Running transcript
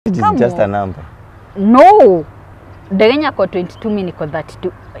It is just a number. No. Ndegenya kwa 22 mimi niko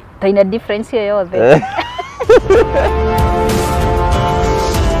 32. Taina difference yoyote.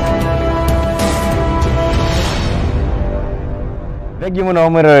 Thengi muno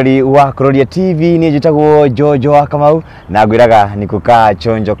mweroreri wa Kuroria TV ni njitagwo Jojo wa Kamau na ngwiraga nikuka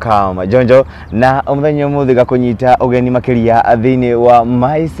chonjo kama Jonjo na omuthenyo muthi gakunyita ugeni makiria thini wa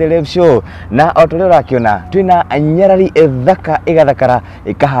My Celeb Show na otole rakiona twina nyarari thaka igathakara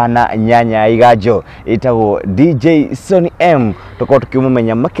ikahana nyanya iganjo itagwo DJ Sonnie M tuko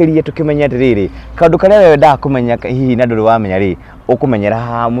tukimumenya makiria tukimenya ndiriri kaundu karia wewe nda kumenya hihi na nduru wamenya ri ukumenyera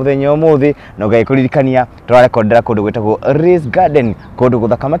ha muthenyo muthi na ugaikuririkania twarekondera kundu gwitagwo Race Garden kundu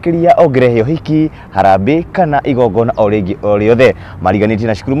guthaka makiria ongerehe hiki harambe kana igongona o riothe mariganiti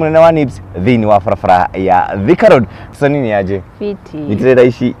na shukuru munene wa Nibs thini wa farafara ya Thika Road. Sonnie ni aje? Fiti. Nitireda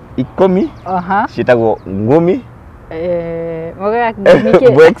ici 10 citagwo ngumi moga mike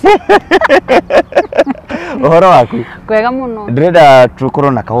Ohoro waku kwega muno ndireda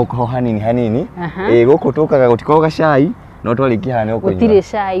tukorwo na kahuko hanini guku tukaga gutikoga cai no twarikia hane ukunywa gutire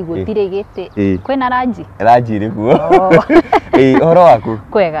cai gutire gite kwina raji rikuo ohoro waku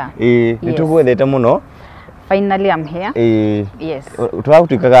kwega nitugwethete muno. Finally I'm here. Yes.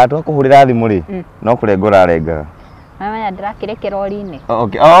 Twagutuikaga twakuhurira thimu ri no kurengora rengaga mama ndirakirekera orini.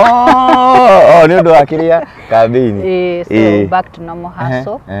 Okay. Ni undu wakiria kambini. So back to normal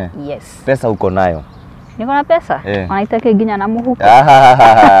hustle. Yes. Pesa uko nayo? Niko na pesa? Wanaitaka ginya na muhuko.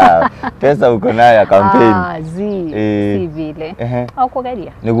 Pesa uko nayo campaign. Si vile. Au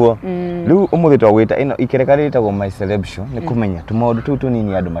kugeria. Niguo. Riu umuthi twagwita ino ikereka ritagwo My Celeb Show ni kumenya tumaundu tu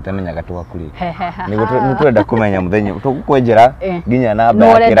tunini andu matamenyaga twakuri. Niguo nitwenda kumenya muthenya tukwenjera ginya namba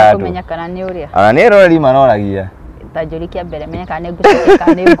ya kiratu. Kumenya kana ni uria. Ana ni rori manoragia. Tajuri kia mbere menya kana ni ngucoke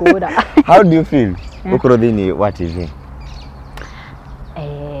kana ni ngura. How do you feel? Ukoro thini wa TV?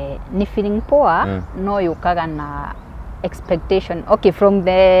 Ni feeling poa no yukaga na expectation. Okay, from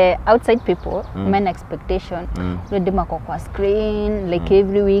the outside people, men expectation. Ready mako kwa screen like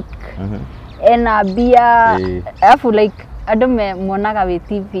every week. Ena bia afu like adome monaga we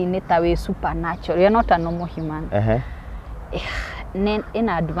TV neta we supernatural. You're not a normal human.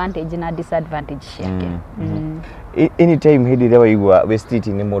 Ina advantage na disadvantage yake. Anytime hidi dewa igwa we street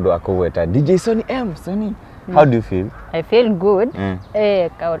ni modo akogweta DJ Sonnie M Sonnie. How do you feel? I feel good.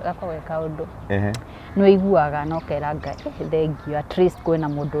 Kaudo. No iguaga no keranga thank you at least kwena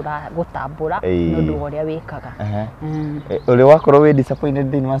mundu ra gutambura nundu uria wikaga. Ule wakorwo we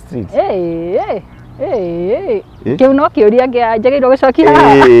disappointed in my street. Kiu no kiuria ngia njagirwo gucokia.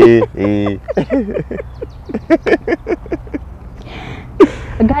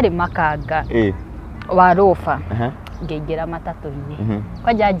 Ngari makanga. Wa rofa. Ngeingira matatu-ini.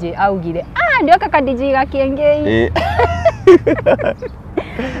 Kwa jaji augire ndio kaka DJ gakiengei.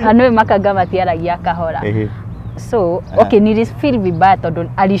 Anwe makanga matiaragia kahora. So okay ni feel vibaya tondu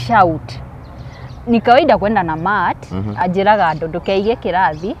alishout. Ni kawaida kwenda na mat ajiraga andu ndukeige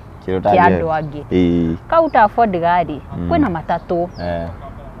kirathi kia andu angi. Kauta afford gari kwina matatu.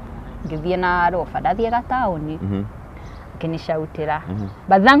 Ngithie na rofa ndathie gataoni. Kinishautira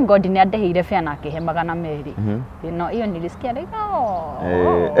but thank God ni adeheire fia na kihe magana meri no iyo nilisikia like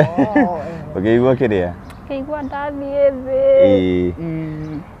igwa kiria igwa ndathie thi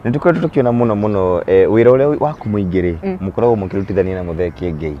nituko tukiona muno wira ule waku muingire mukoragwo mukirutithania na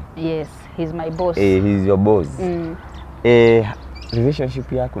mutheki ngei. Yes, he's my boss. He's your boss.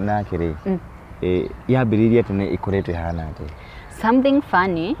 Relationship yaku nake ri yambiririe tene ikoretwe hana ati something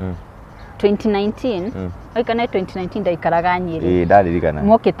funny. 2019 oikana 2019 ndaikaraga Nyeri ndaririkana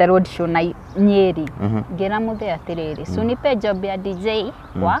mokete road show na Nyeri ngira muthe atiriri so nipe job ya DJ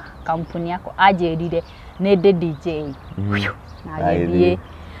wa kampuni yako ajerire nende DJ na agithie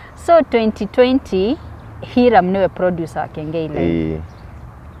so 2020 Hiram niwe producer akengeile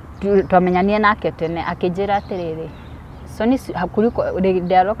twamenyanie nake tene akijira atiriri Sonnie hakuliko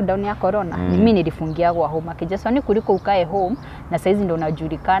the lockdown ya corona ni mimi nilifungia kwa home akija Sonnie kuliko ukae home na saizi ndo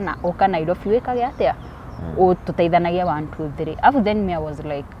unajulikana uka Nairobi wekage atia tutaithanagia 1 2 3 after then me I was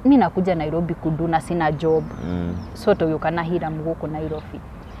like mimi nakuja Nairobi kuduna sina job so tuyukana Hiram guko Nairobi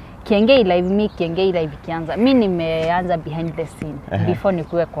Kiengei live kianza mimi nimeanza behind the scene before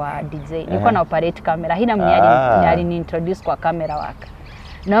nikuwe kwa DJ nilikuwa na operate camera Hiram ni alini introduce kwa camera wake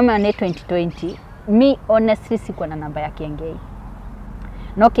na mimi 2020 me honestly siko na namba ya Kiengei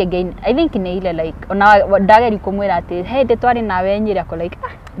no Kiengei I think ni ile like ona ndageri kumwira ati hey twari nawe Nyeri ako like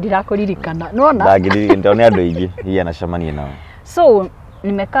ndirakuririkana nona ndagiri ndone andu ingi hiya na shamani nao so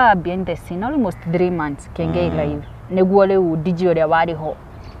nimekaa behind the scene almost 3 months Kiengei live niguo riu DJ uria wari ho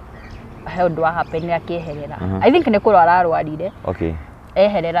he undu wa happen ya kiherera I think ni kurwara arwarire okay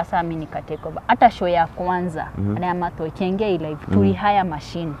eherera Sami nikatake over. Hata show ya kwanza na mato Kengei live tuli hire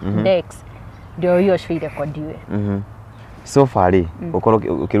machine Dex ndio hiyo show irekodiwe. So far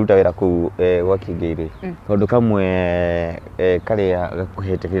ukorwo ukiruta wira ku gwa Kengei kondu kamwe kare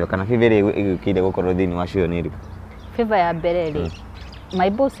gakuhete biyo kana fivere igukire gukorwo thini wa show ni ri favor ya mbere my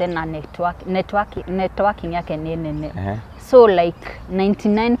boss na networking yake ni nene. So like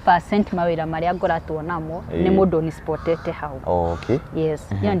 99% mawira maria ngoratwo namo ni mundu ni spotete hau. Okay. Yes,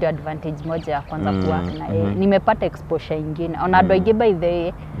 hiyo ndio advantage moja ya kwanza kuwa na nimepata exposure nyingine. Ona andu aingi by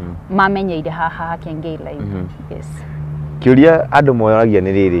the mamenyeire haha Kengei live. Yes. Kiuria andu moyoragia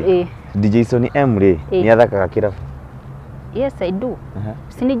ni riri. DJ Sonnie M ri ni athakaga kirabu. Yes, I do.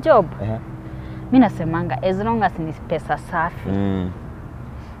 Sini job. Mimi nasemanga as long as ni pesa safi.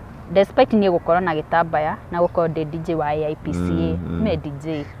 Despite ni gukorwo na gitabaya na gukorwo de DJ wa IPCA, me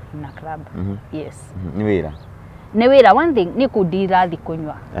DJ na club. Yes. Ni wira one thing ni kudira thi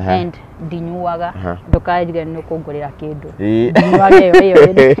kunywa and ndinyuaga ndukarire no kungurira kindu. Ndinyuaga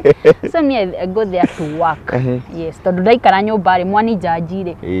yo. So me I go there to work. Yes, tondu ndaikara nyumba ri mwani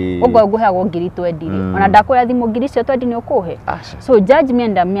jajire. Ugo nguheagwo ngiri 20. Ona ndakuya thimu ngiri cio 20 ni ukuhe. So judge me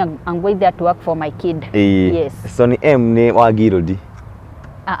and I'm going there to work for my kid. Yes. Sonnie M ni wa Girodi.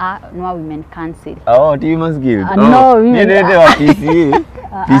 No women council. Oh, do you must give? No women. Ni wa PCA.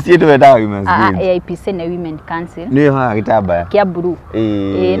 PCA to weda women council. AIPC na women council. Ni ha gitabaya. Kia buru.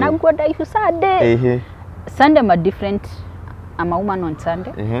 Na ngoda ifu Sunday. Sunday ma different. I'm a woman on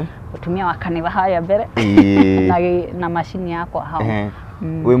Sunday. Utumia wa kanitha haya mbere. Na machine yako hao.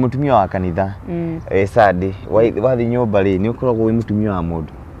 We mutumia wa kanitha. Sunday. Wathi nyumba ri ni ukoragwo we mutumia wa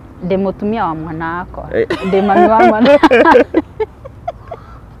mundu. De mutumia wa mwana wako. De mami wa mwana.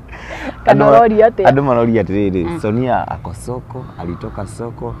 Kanororia ate. Adu manoria ate Sonia ako soko, alitoka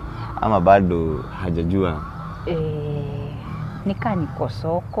soko ama bado hajajua? Nika niko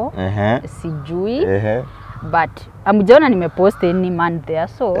soko. Sijui. But amjona nimepost any man there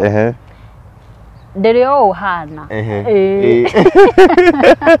so. Ndio uhana.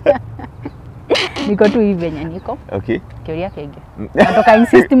 Niko tu hivi niko. Okay. Kiuria kenge. Natoka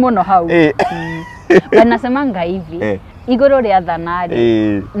insist muno hau. Wanasemanga hivi. Igoro ria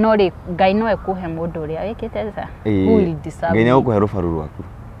thanari no ri Ngai no ekuhe mundu ria wikite sa who will deserve. Ngai no kuhe rufaru rwaku.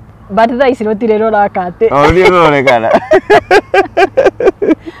 But tha ici rotire rorakate. Ori rorekana.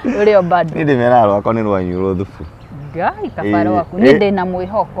 Uri o bad. Ni ndimera rwako ni rwanyu ruthufu. Ngai kabaro waku ni ndi na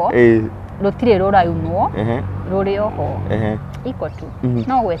mwihoko. Rotire rorayunwo. Ruri oho. Iko tu.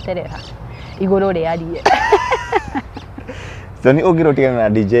 No gweterera. Igoro ria rie. Sonnie ugirotigana na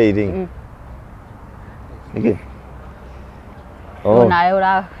DJ ring. Niki?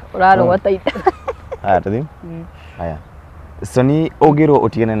 Na urarogota ite. Tuthi. Haya. Sonnie ugiro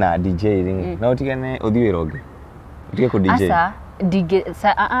utigane na DJ ring. Na utigane uthiwe roge. Utige ku DJ. Asa DJ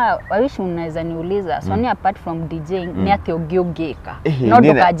I wish unaweza niuliza Sonnie apart from DJing ni ati ugiugika. No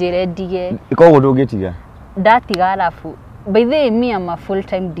ndukajire dige. Iko ndugitiga. Ndatiga alafu by the way me am a full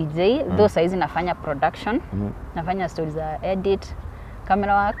time DJ though saizi nafanya production. Nafanya stories za edit,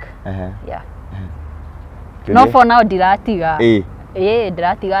 camera work. Yeah. No for now diratiga.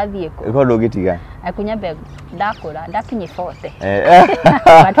 Diratiga thieko. Iko ndugitiga. Akunya beg ndakura ndakinye 40.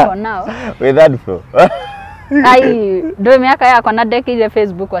 But for now with that flow. Ai ndo miaka yako na dekile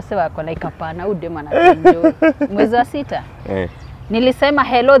Facebook wase wako like hapana udema na enjoy. Mwezi wa 6. Nilisema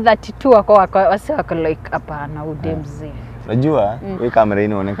hello 32 wako wase wako like hapana udemzi. Unajua wewe kamera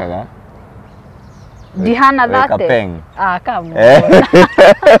inaonekaga Dihana dhate. Kama.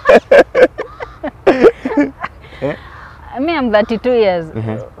 Me I'm 32 years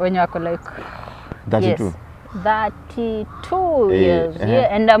when you are like 32. Yes, 32 years.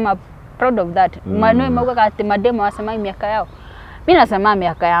 Yeah, and I'm proud of that. Mano imeuka ati mademo wasema miaka yao. Mimi nasema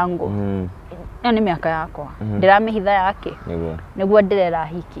miaka yangu. Ni miaka yako. Ndiramehitha yake. Niguo ndirera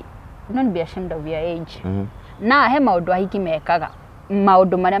hiki. Don't be ashamed of your age. Na he maundu ahiki mekaga.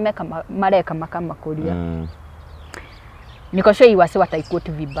 Maundu maria meka mareka makamakuria. Niko sure iwase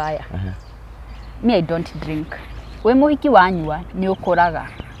wataikuti vibaya. Me I don't drink. We muhiki wanyua ni ukoraga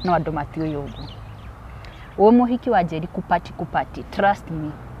no andu matiuyu ugu. We muhiki wa jeri kupati trust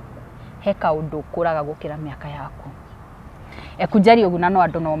me. Heka undu ukuraga gukira miaka yako. Ekujari ugu no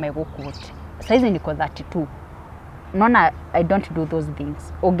andu no megukuti. Saizi niko 32. Nona I don't do those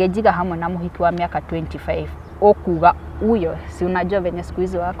things. Ogejiga hamwe na muhiki wa miaka 25. Okuga uyo si unajua venye siku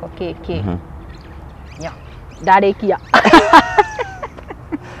hizo wako KK. Yeah. Darekia.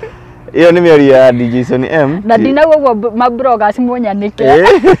 Iyo ni miari ya DJ Sonnie M. Na dina wo mabroga simunya nike.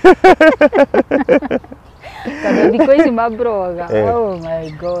 Kana thiko ici mabroga. Oh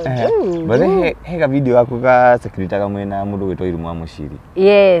my god. But hega video yako ka security kamwe na mundu witwa Iruma Mushiri.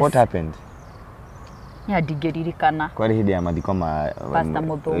 Yes. What happened? Ya ndigeririkana. Kwani hindi ya mathiko ma Pastor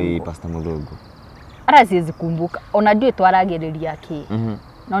Muthungu. Pastor Muthungu. Ara siwezi kumbuka. Ona ndiye twaragereria ki.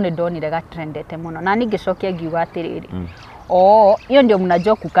 No ni ndonire ga trendete muno. Na ningicokia ngiuga atiriri. Hiyo ndio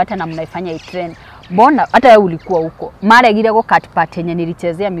mnajua kukata na mnaifanya i-trend. Mbona hata wewe ulikuwa huko. Maregire go cut part yenye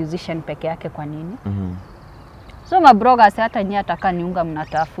nilichezea musician peke yake kwa nini? So mabroga hata nyinyi ataka niunga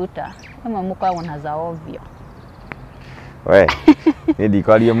mnatafuta. Kama mko wanaza ovyo. We. Nidi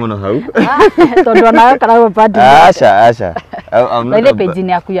kwalia muno hau. Tondu nawe kana party. Asha. Ile page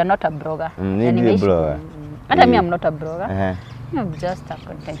ni yaku, you're not a blogger. Ni blogger. Hata mimi I'm not a blogger. I'm just a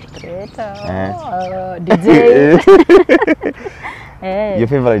content creator. DJ. Your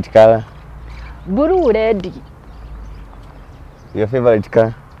favorite color? Blue, red. Your favorite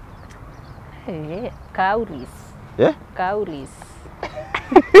color? Cowries. Yeah? Cowries.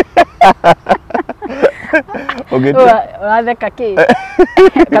 Okay. Unatheka ki?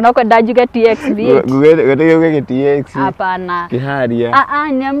 Kana uko ndajuge TX beat. Gutege TX. Hapana. Kiharia.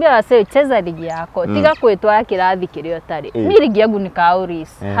 Niambia wase cheza ligi yako. Tiga kwetwara kirathi kirio tari. Ni ligi yangu ni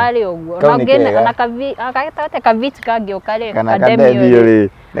Cowries. Hari oguo. Na ngene kana akageta kaviti kage ukare academy.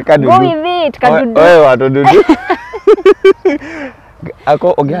 Go with it kadudu. Oe watodudu.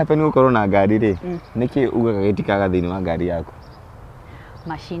 Ako ogihapen gukorwo na ngari ri. Niki ugaga gitikaga thini wa ngari yako?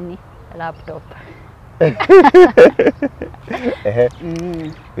 Machine, laptop.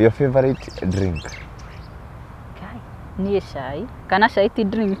 Your favorite drink? Ni chai. Kana chai ti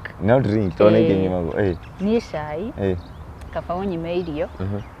drink? No drink, tona ikinyi mago. Ni chai. Kaba unyime irio,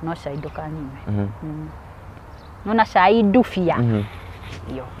 no chai ndukanyime. Nona chai ndufia.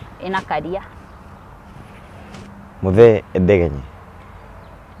 Yo, ina karia. Muthe ndegenye.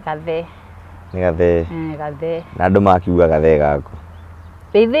 Gathe. Ni gathe. Gathe. Na andu makiuga gathe gako.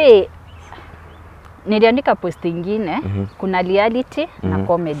 Hivi niliandika post ingine, kuna reality na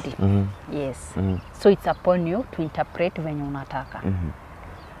comedy. Yes. So it's upon you to interpret venye unataka.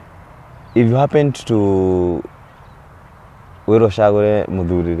 If you happened to wero shagore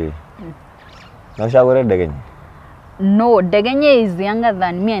muthuri ri. No shagore ndegenye. No, Degenye is younger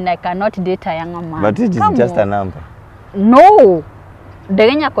than me and I cannot date a younger man. But it is just a number. No.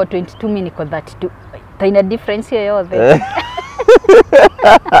 Degenye ako 22, mimi niko 32. Taina difference yoyote.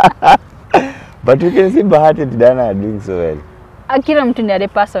 But you can see Bahati Dana are doing so well. Akira mtu ni ale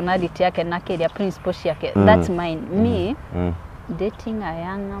personality yake na kile principle yake. That's mine. Me dating a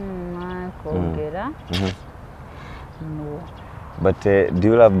younger man kongera. No. But do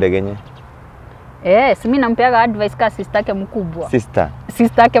you love Degenye? Yes, mimi nampeaga advice ka sister yake mkubwa. Sister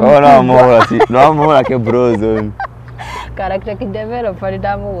Sister yake mkubwa. No more like a bro zone. Character ki develop for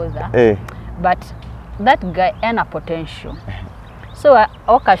damuza. But that guy ana potential. So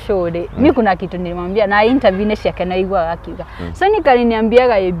okashode mimi kuna kitu nilimwambia na interview yake na igwa akiuga. So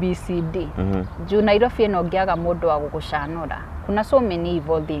nikaliniambiaga ABCD. Juu Nairobi enogiaga modo wa gugushanura. Kuna so many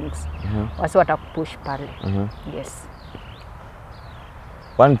evil things. Wasi watakupush pale. Yes.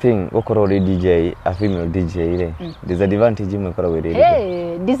 One thing, ukoro DJ, a female DJ ile. Disadvantage mekora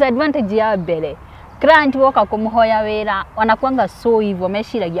wele. Disadvantage ya bele. Client woka kumuhoya wera, wanakuanga so hivyo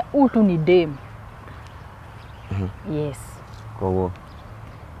meshiragia utu ni dem. Yes. Kogo.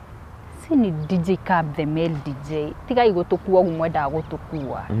 Si ni DJ Cab the male DJ. Tiga igotokuwa umweda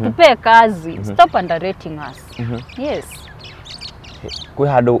agotokuwa. Tupe kazi. Stop underrating us. Yes. We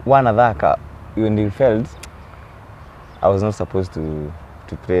had one athaka when you felt I was not supposed to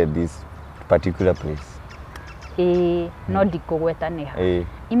play at this particular place. No dikogweta neha.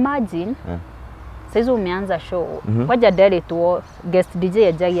 Imagine saizo umeanza show kwaja director guest DJ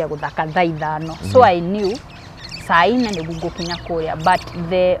yajagia guthaka thaa 5. So I knew saa 4 ni gugukinya kuria, but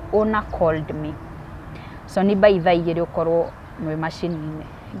the owner called me. So ni by thaa 2 ukorwo mwe machine ine.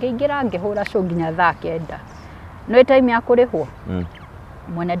 Ngeingira ngihura show nginya thaa 9. No time ya kurihwo.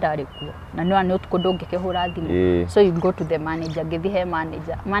 Mwene ndari kuo na no ani utuko ndungikihura thimu. So you go to the manager, ngithi he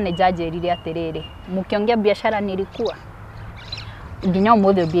manager ajerire atiriri mukiongea biashara nilikuwa nginya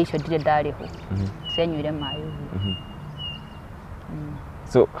umuthe bia icio ndire ndari ho senyuire mayu.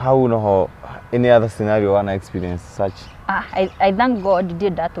 So how no any other scenario one experience such? I thank God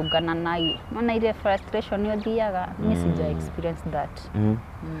did that ugana nayo no ile frustration yo thiaga message experience that.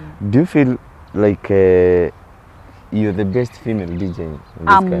 Do you feel like you're the best female DJ in this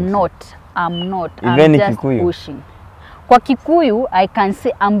country? I'm not. Even I'm just Kikuyu? Pushing. Kwa Kikuyu, I can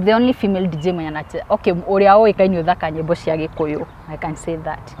say I'm the only female DJ mwenye nacheza. Okay, uria oe kaini uthaka nyimbo cia Gikuyu. I can say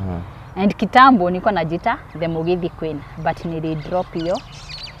that. And kitambo niko najita the Mugithi Queen, but nili drop hiyo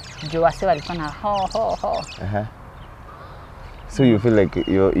jo wase walikuwa na ho. So you feel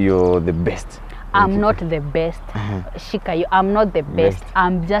like you're the best? I'm not the best. Shika, I'm not the best.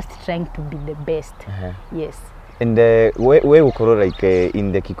 I'm just trying to be the best. Yes. And we ukoro like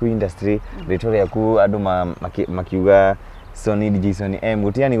in the Kikuyu industry, retoria yaku andu makiuga Sonnie DJ Sonnie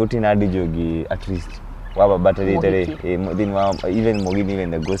gutiani gutina dijogi at least waba battery even mogini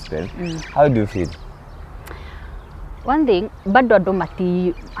even the gospel. How do you feel? One thing, bado ado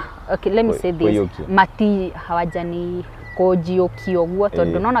mati, okay, let me say this, mati hawajani kujiokia guo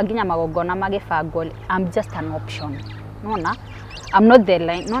tondu nona ginya magogona magibangwo. I'm just an option. Nona, I'm not the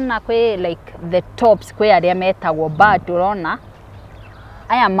line. Nona kwe like the tops kwe aria metagwo but urona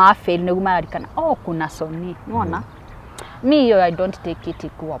aya mafail niguo mararikana kuna Sonnie. Nona, me I don't take it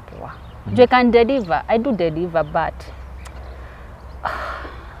ikuwa poa. I can deliver, I do deliver, but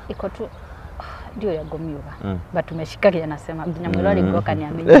iko tu ndio ya gomiuga. But tumeshika kia nasema ginya mwirori goka ni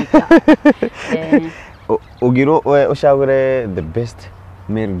amenyika. Ugiro ushagure the best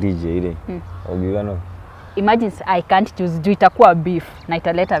male DJ ile. Ogiga no. Imagine I can't choose, juu itakuwa beef na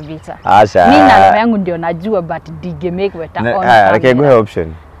italeta vita. Asha. Mimi na roho yangu ndio najua, but DJ make weta on. Like go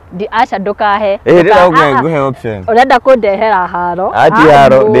option. Di asha doka he. Go option. Urenda kundehera haro. Ati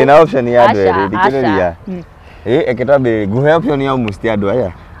haro ndina option ya ndwe dikireria. Eketabe go option ya musti andu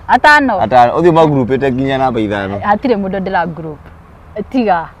aya. Atano uthi ma group ete ginya namba ithano. Atire mundu ndira group.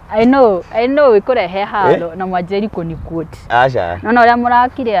 Tiga I know ikurehe haro na mwanjeri kuni quote. Asha. Nona uria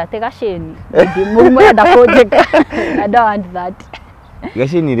murakire ate gacini. Mumu enda kunjika. I don't want that.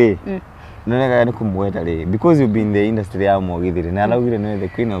 Gacini ri. Nonega ni kumweta ri because you've been in the industry ya Mogithiri na alaugire no the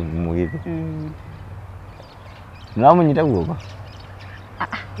queen of Mogithiri. Na munyita guoko.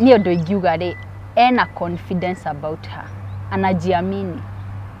 Ni ondo ingiuga ri ena confidence about her. Anajiamini.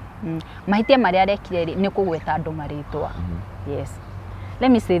 Mahitia maria arekire ri ni kugweta andu maritwa. Yes.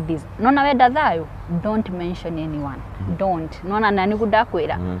 Let me say this. Nona wenda thayo, don't mention anyone. Don't. Nona nani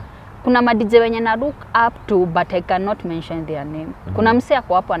kudakwira. Kuna madije wenye na look up to but I cannot mention their name. Kuna msee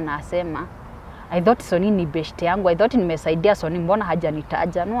ako hapo anasema I thought Sonnie ni best yangu. I thought nimesaidia Sonnie, mbona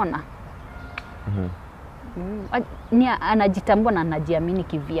hajanitaja? Unaona? Ni anajitambua na anajiamini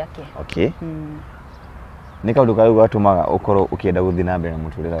kivyake. Okay. Nika nduka watu maga ukoro ukienda guthi na mbere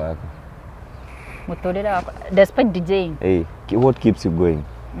muturira wako. Muturira wako despite DJing. What keeps you going?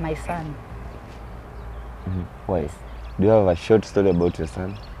 My son. Why? Do you have a short story about your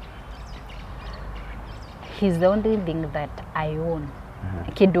son? He's the only thing that I own.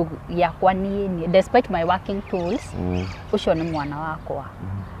 Kidu yakwa ni despite my working tools, ucio ni mwana wakwa.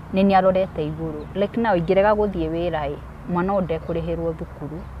 Nini arorete iguru. Like now igirega guthie wira mwana ode kurihirwo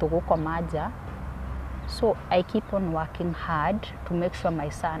thukuru tugukoma nja. So I keep on working hard to make sure my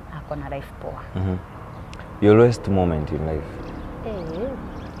son akona life poa. Your lowest moment in life?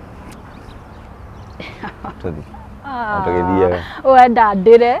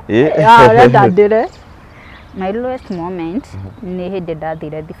 My lowest moment ni hinde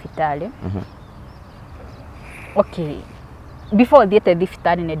ndathire thibitari. Okay. Before thiete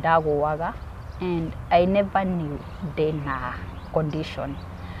thibitari ni ndagũaga and I never knew ndina condition.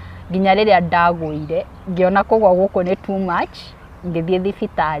 Ginya riria ndagũire ngiona kugwa guku ni too much, ngithie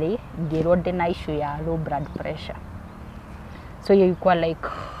thibitari ngirwo ndina issue ya low blood pressure. So you equal like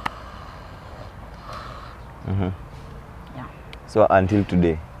yeah. So until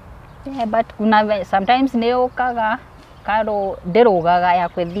today? Yeah, but kuna sometimes neokaga karo nderugaga ya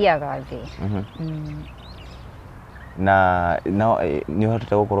kwethiaga thi. Na now ni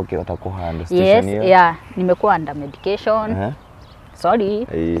hata gukoro kirota kuhanda station hiyo. Yes, yeah, nimekuwa under medication. Sorry,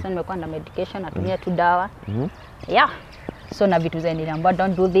 so nimekuwa under medication, natumia tu dawa. Yeah. So na vitu za niliambiwa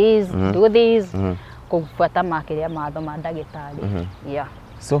don't do this, do this. Kufuata makiria matho ma ndagitari. Yeah.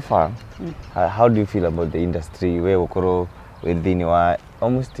 So far, how do you feel about the industry? Where ukoro within wa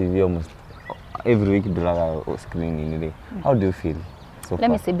almost TV almost every week dulaga screening ile. How do you feel so far?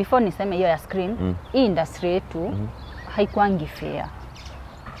 Let me say before niseme hiyo ya screen, hii industry yetu haikuangi fair.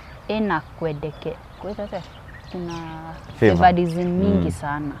 Ena kwedeke. Kwetete kuna favoritism mingi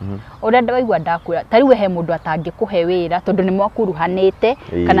sana. Urenda waigua ndakwira tariwe he mundu atangikuhe wira tondu ni mwakuruhanite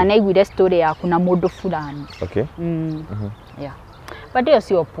kana na igwire story yaku na mundu fulani. Okay. Yeah. But hiyo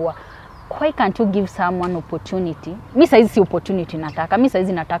sio poa. Why can't you give someone opportunity? Mimi saizi si opportunity nataka. Mimi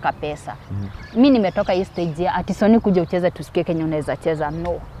saizi nataka pesa. Mimi nimetoka hii stage ya ati Sonnie kuja ucheze tusikie Kenya unaweza cheza.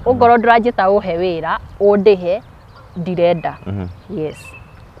 No. Ugoro drajita uhe wira, udihe direda. Yes.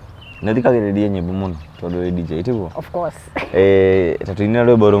 Nathikagiriria nyimbo muno tondu we DJ itigo. Of course. Tatuina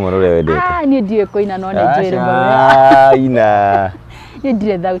rwimbo rumwe ruria wendete. Ni ndiye kuina no ni njire ina. Ni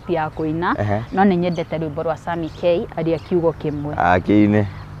ndire thauti ya kuina no ni nyendete rwimbo rwa Sammy K aria kiugo kimwe. Kiine.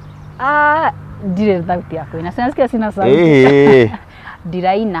 Ndire thauti yako ina sinasikia sina sauti.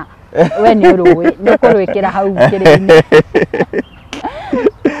 Ndiraina we ni uruwe nukurwikira hau kirini.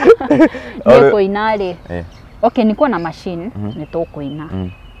 Niko inari. Okay, niko na machine nitukuina.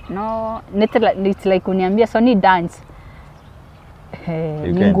 No, it's like uniambia Sonnie dance.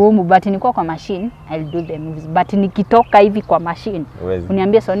 Ni ngumu but niko kwa machine I'll do the moves, but nikitoka hivi kwa machine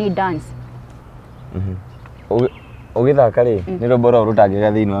uniambia Sonnie dance. Ugithaka ri ni rwimbo rwa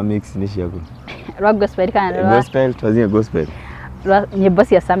rutangiga thiini wa mix ni ciaku rwa gospel kana rwa gospel twazie gospel nyimbo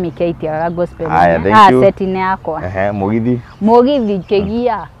cia Sami Keiti rwa gospel set ni yakwa mugithi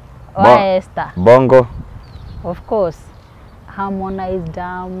kegia wa Esther bongo of course Harmonize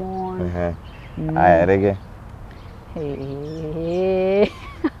Diamond reggae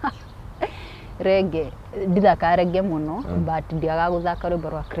reggae ndithaka reggae muno but ndiaga guthaka rwimbo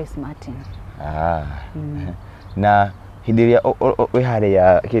rwa Chris Martin. Na hindiria we hare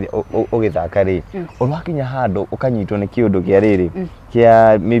ya ugithaka ri urwakinya handu ukanyitwo ni kiundu kia riri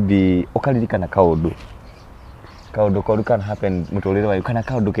kia maybe ukaririkana kaundu koru can happen muturire wayo kana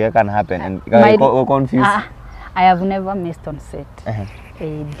kaundu kia can happen and go confused. I have never missed on set.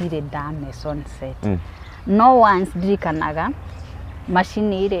 Dire dame on set. No once dirikanaga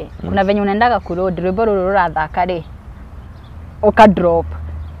machine ire kuna venye unaendaga kuroad rwimbo rurathaka ri uka drop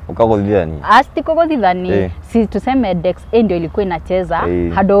ukagothithani asti kugothithani si tuseme Dex A ndio ilikuwa inacheza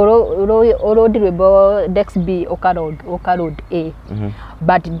hado road rwimbo Dex B ukarod A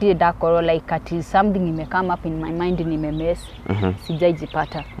but did that call like at something ime come up in my mind nimemess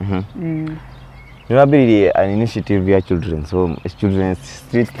sijaijipata. Niwabirie an initiative ya children's home, children's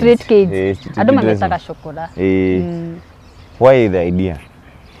street kids. Ado mametaka shokora. Why the idea?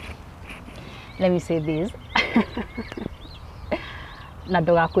 Let me say this. Na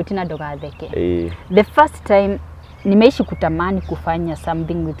doga kuti na doga theke. The first time nimeishi kutamani kufanya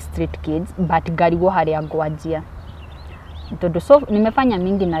something with street kids but garigo hari agwajia. Todo so nimefanya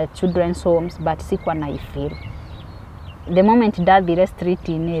mingi na children's homes but sikuwa na ifeel. The moment that the street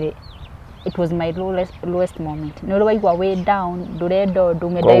inere, it was my lowest moment. Niliwaigwa way down, duredo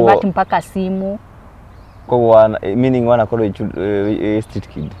dumedivert mpaka simu. Kwa meaning wana kwa street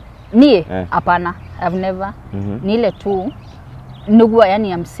kid. Nie hapana, I've never. Nile tu nugwa yani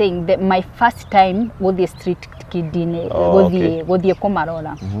I'm saying that my first time with the street kid in with the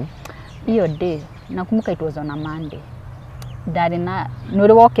Komarola. Hiyo day nakumbuka it was on a Monday. Darina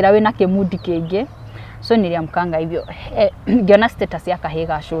nuriwokira we na kemudi kenge. So niliamkanga hivyo ngiona status ya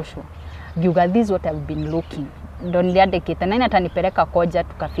kahega shosho. Giuga this what I've been looking. Ndo niliandikita nani atanipeleka koja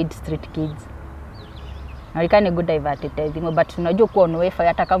tukafeed street kids. Nalikani good diverted but unajua kuwa unowefa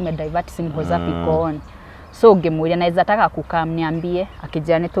hata kama umedivert simu zapi on. So ngemuria naweza taka kukaa mniambie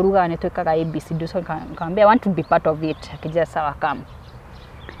akijane turugane twekaga ABC do so nikamwambia I want to be part of it akija sawa kama.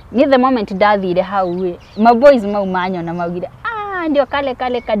 Ni the moment dathire hau we my boys maumanyo na maugire ndio kale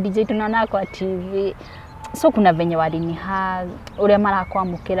ka DJ tunaona kwa TV. So kuna venye walini ule mara kwa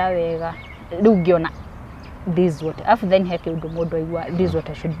mukira wega riu ngiona this what after then heke undu mundu aigua this what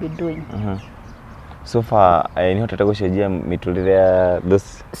I should be doing. So far ni hotata gucenjia miturire ya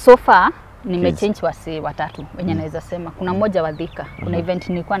those so far nimechange wase watatu wenye naweza sema. Kuna mmoja wa Thika, kuna event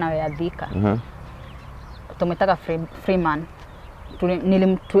nilikuwa nayo ya Thika. Tumetaka Freeman.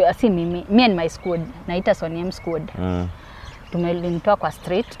 Si mimi and my squad naita Sonnie squad. Tumelimtoa kwa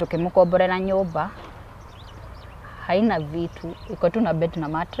street tukimkoborera nyumba. Haina vitu, iko tu na bed na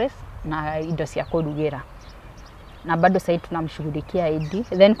mattress na indo cia kurugira. Na bado sasa tunamshughulikia ID.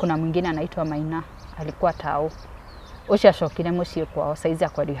 Then kuna mwingine anaitwa Maina, alikuwa tao. Osha shokire mucie kwao saizi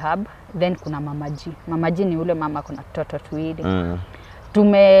kwa rehab. Then kuna Mamaji. Mamaji ni ule mama kuna mtoto tuwili.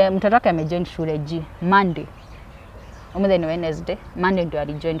 Mtoto wake amejoin shule G Monday. Omwe ni Wednesday, Monday ndio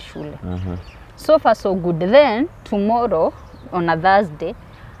alijoin shule. So far so good. Then tomorrow on a Thursday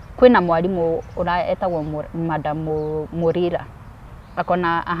kwina mwalimu unaetagwo Madam Murira.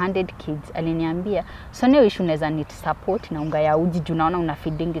 Akona 100 kids. Aliniambia Sonnie issue unaweza need support na unga ya uji juu naona una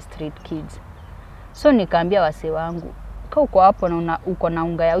feeding street kids. So nikaambia wase wangu kwa uko hapo na uko na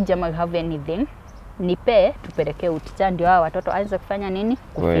unga ya uji ama you have anything nipe tupelekee uticha ndio hao watoto aanze kufanya nini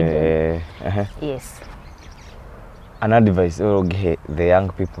kufeed. Yes. An advice or the young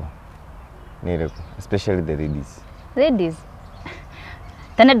people especially the ladies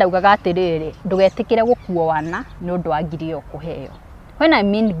tene ndaugaga atiriri ndugetikire gukuo wana ni undu wa ngiri yo kuheo. When I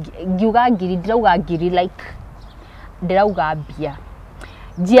mean ngiuga ngiri ndirauga ngiri like ndirauga mbia.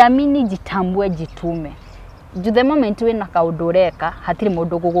 Jiamini, jitambue, jitume. Ju the moment we na kaundu ureka hatiri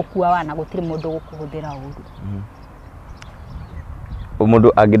mundu gugukua wana gutiri mundu gukuhuthira uru.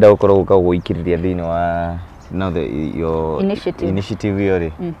 Mundu agida gukorwo gukagwikiriria thini wa now your initiative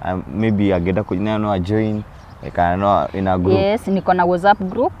yori maybe agenda kunyana no join kana no in a group. Yes, niko na WhatsApp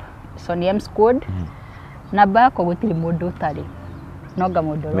group Sonnie Squad. Namba yako gutiri mundu tari noga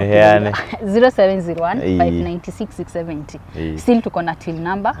mundu 0701 596 still tuko na till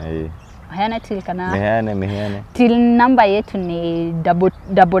number. Hayana till kana mehane till number yetu ni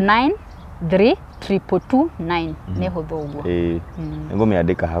 9993229 neho thogo ngo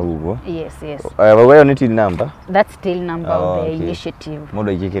meandika hau ugo. Yes wewe ni till number, that's till number of the initiative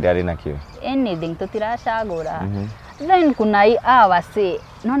mundu igikire ari nakio anything tutiracagura. Then kuna wase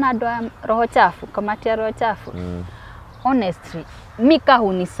nona ndo roho chafu kamatia roho chafu. Honestly mika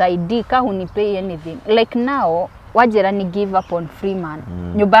hunisaidi ka hunipay anything like now wajera ni give up on Freeman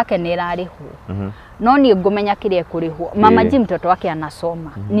nyumba yake ni rariho no ni ngomenya kile kuriho mama ji mtoto wake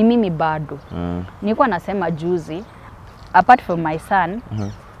anasoma ni mimi bado nilikuwa nasema juzi apart from my son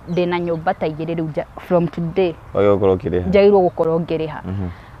ndina nyumba taigirira from today oyo korokire jairo gukorogereha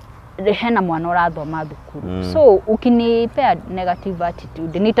hena mwana urathoma thukuru so ukinipea negative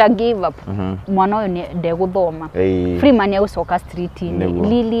attitude nita give up mwana uyu ni ndeguthoma Freeman yagucoka street ni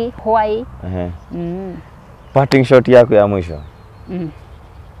Lily Hwai parting shot yako ya mwisho.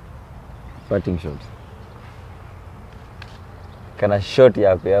 Parting shot. Kana shot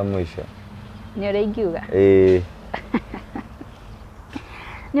yako ya mwisho. Ni ore ngiuga.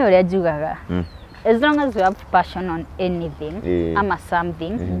 Ni ore njugaga. As long as you have passion on anything ama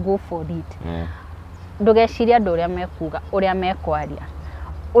something go for it. Ndugeciria andu uria mekuga uria mekwaria.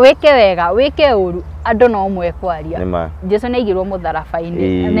 Weke wega weke uru andu no mwe kwaria. Jesu neigirwo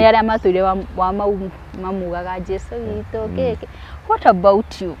mutharabaini ni aria matuire wa mamugaga Jesu wito keke. What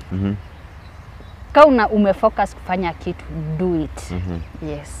about you? Kauna umefocus kufanya kitu, do it.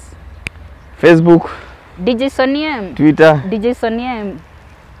 Yes. Facebook, DJ Sonnie, Twitter, DJ Sonnie,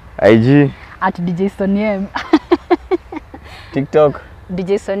 IG @DJ Sonnie, TikTok,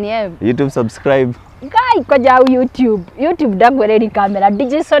 DJ Sonnie, YouTube subscribe. Guy koja YouTube dagwereri kamera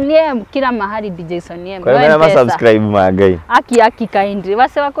DJ Sonnie kila mahali DJ Sonnie. Kwa hiyo ma subscribe magai. Aki kindly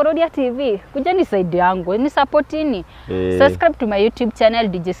wase wakorodia TV kuja ni side yangu ni supportini. Subscribe to my YouTube channel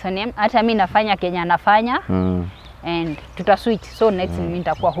DJ Sonnie hata mimi nafanya Kenya nafanya. And tuta switch so next mimi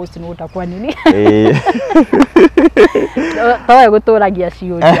nitakuwa host na utakuwa nini? Tawa guturagia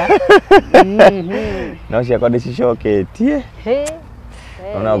ciuria. No cia kwa dishoke tie.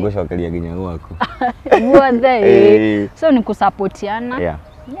 Ona ugocokeria ginya gwako. Muothe. So ni kusupportiana. Yeah,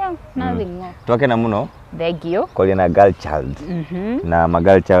 nothing more. Twakena muno. Thank you. Kolia na girl child. Na ma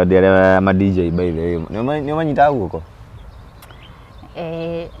girl child ya ma DJ by the way. Ni manyita guko.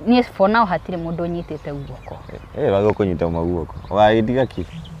 Ni for now hatire mundu nyitete guko. Wago kunyita maguoko. Wa idiga ki.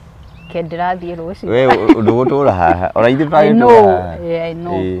 Kendirathie ruci. We ndugutura haha. Ora ithi I know. I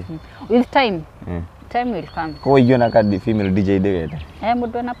know. With time. Time will come. Kwa hiyo na kadi female DJ degete.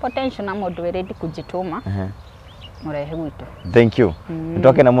 Mundu na potential na mundu ready kujituma. Murehe gwitu. Thank you.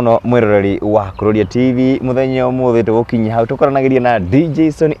 Twakena muno mwiroreri wa Kuroria TV muthenya umuthi tugukinya hau tukoranagiria na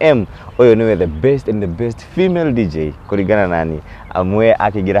DJ Sonnie M. Uyu niwe the best and the best female DJ kuringana nani amwe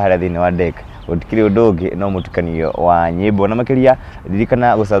akigira haria thini wa deck. Utikiri undogi no mutukanio wa nyimbo na makiria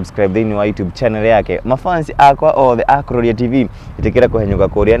ririkana go subscribe thini wa YouTube channel yake. Mafans akwa othe a Kuroria TV itikira kuhenyuka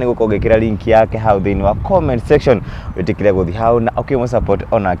kuria ni gukogekira link yake hau thini wa comment section itikira guthi hau na ukimo support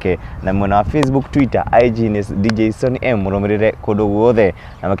onake na mwena wa Facebook, Twitter, IG ni DJ Sonnie M murumirire kundu guothe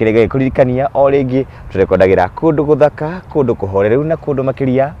na makiria kuririkania o ringi turekodagira kundu guthaka kundu kuhoreru na kundu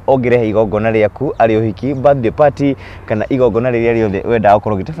makiria ongirehe igongona riaku ari uhiki birthday party kana igongona riria riothe wenda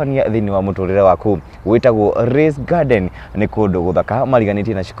ukorwo gitabania thini wa muturire waku witagwo Race Garden ni kundu guthaka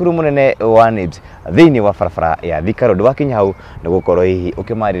mariganitie na cukuru munene wa NIBS thini wa barabara ya Thika Road wa Kinyau ni gukorwo hihi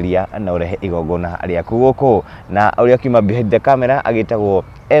ukimariria na urehe igongona riaku guku na uria kiuma behind the camera agitagwo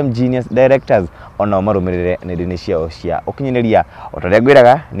M Genius Directors ona marumirire nendini ciao cia ukinyiniria otaria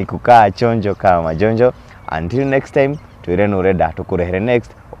ngwiraga ni kukaa chonjo kama jonjo. Until next time twire no reda tukurehere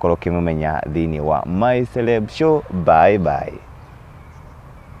next ukorwo kimumenya thini wa My Celeb Show. Bye bye.